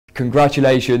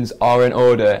congratulations are in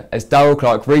order as Darrell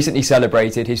Clarke recently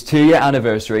celebrated his 2-year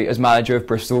anniversary as manager of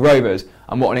Bristol Rovers,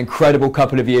 and what an incredible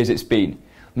couple of years it's been.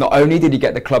 Not only did he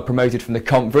get the club promoted from the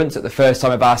conference at the first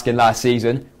time of asking last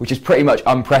season, which is pretty much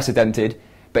unprecedented,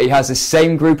 but he has the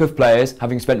same group of players,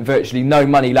 having spent virtually no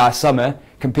money last summer,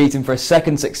 competing for a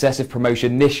second successive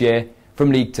promotion this year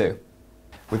from League Two.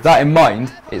 With that in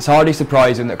mind, it's hardly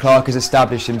surprising that Clarke has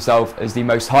established himself as the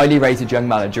most highly rated young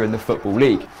manager in the Football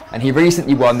League, and he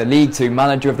recently won the League Two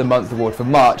Manager of the Month award for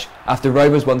March after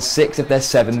Rovers won 6 of their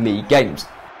 7 league games.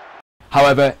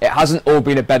 However, it hasn't all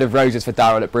been a bed of roses for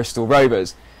Darrell at Bristol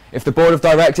Rovers. If the board of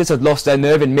directors had lost their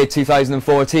nerve in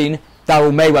mid-2014,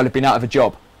 Darrell may well have been out of a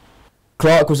job.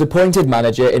 Clarke was appointed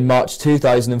manager in March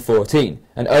 2014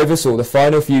 and oversaw the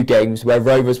final few games where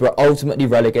Rovers were ultimately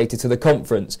relegated to the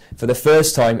conference for the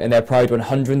first time in their proud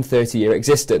 130-year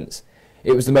existence.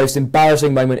 It was the most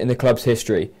embarrassing moment in the club's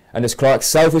history, and as Clarke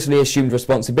selflessly assumed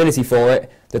responsibility for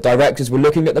it, the directors were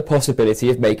looking at the possibility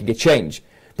of making a change,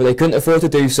 but they couldn't afford to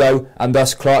do so, and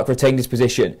thus Clarke retained his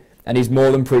position, and he's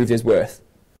more than proved his worth.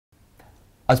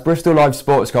 As Bristol-live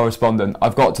sports correspondent,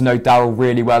 I've got to know Darrell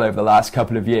really well over the last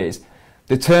couple of years.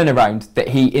 The turnaround that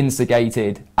he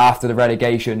instigated after the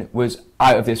relegation was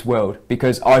out of this world,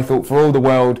 because I thought for all the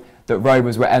world that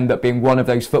Rovers would end up being one of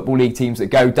those Football League teams that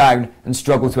go down and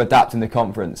struggle to adapt in the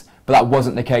conference. But that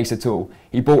wasn't the case at all.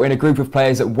 He brought in a group of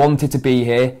players that wanted to be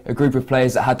here, a group of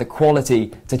players that had the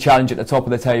quality to challenge at the top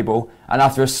of the table, and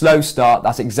after a slow start,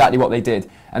 that's exactly what they did.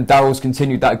 And Darrell's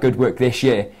continued that good work this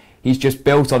year. He's just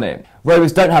built on it.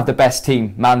 Rovers don't have the best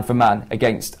team, man for man,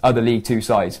 against other League Two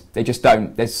sides. They just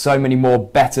don't. There's so many more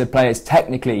better players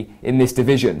technically in this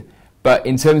division. But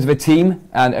in terms of a team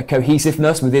and a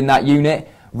cohesiveness within that unit,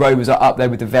 Rovers are up there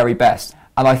with the very best.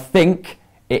 And I think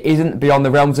it isn't beyond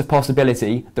the realms of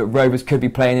possibility that Rovers could be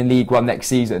playing in League One next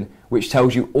season, which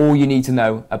tells you all you need to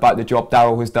know about the job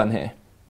Darrell has done here.